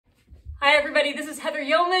Hi everybody, this is Heather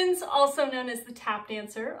Yeomans, also known as the Tap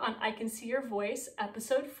Dancer on I Can See Your Voice,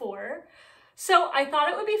 episode 4. So I thought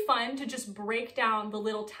it would be fun to just break down the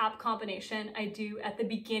little tap combination I do at the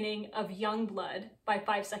beginning of Youngblood by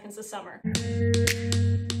 5 Seconds of Summer.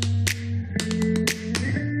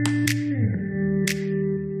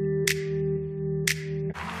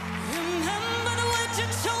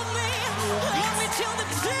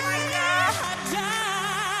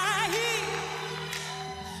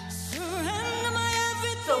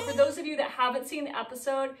 So for those of you that haven't seen the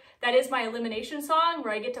episode, that is my elimination song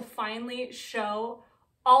where I get to finally show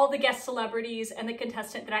all the guest celebrities and the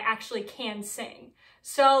contestant that I actually can sing.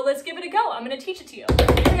 So let's give it a go. I'm going to teach it to you.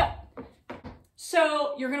 Here we go.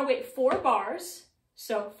 So you're going to wait 4 bars.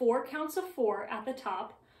 So 4 counts of 4 at the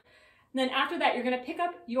top. And then after that, you're going to pick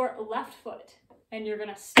up your left foot and you're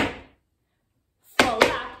going to step,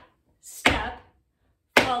 flap, step,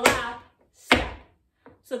 flap, step.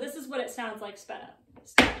 So this is what it sounds like sped up.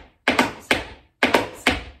 Step, step,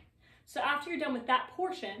 step. So after you're done with that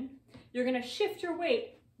portion, you're going to shift your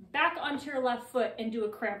weight back onto your left foot and do a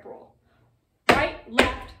cramp roll. Right,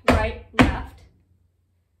 left.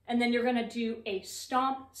 And then you're going to do a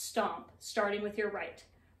stomp, stomp, starting with your right.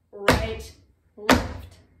 Right,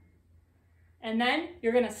 left. And then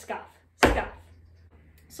you're going to scuff, scuff.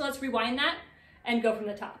 So let's rewind that and go from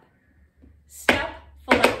the top. Step,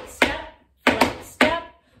 flap, step, flap, step,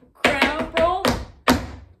 cramp roll,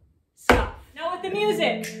 scuff. Now with the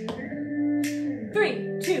music.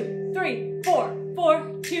 3, 2, 3, 4,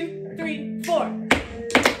 4, 2, 3, 4.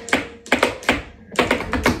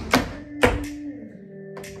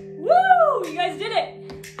 Woo! You guys did it.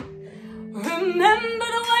 Remember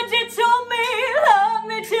what you told me, love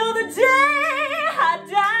me till the day I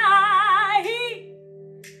die.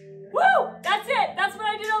 Woo! That's it. That's what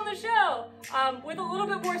I did on the show. With a little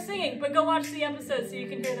bit more singing, but go watch the episode so you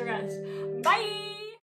can hear the rest. Bye!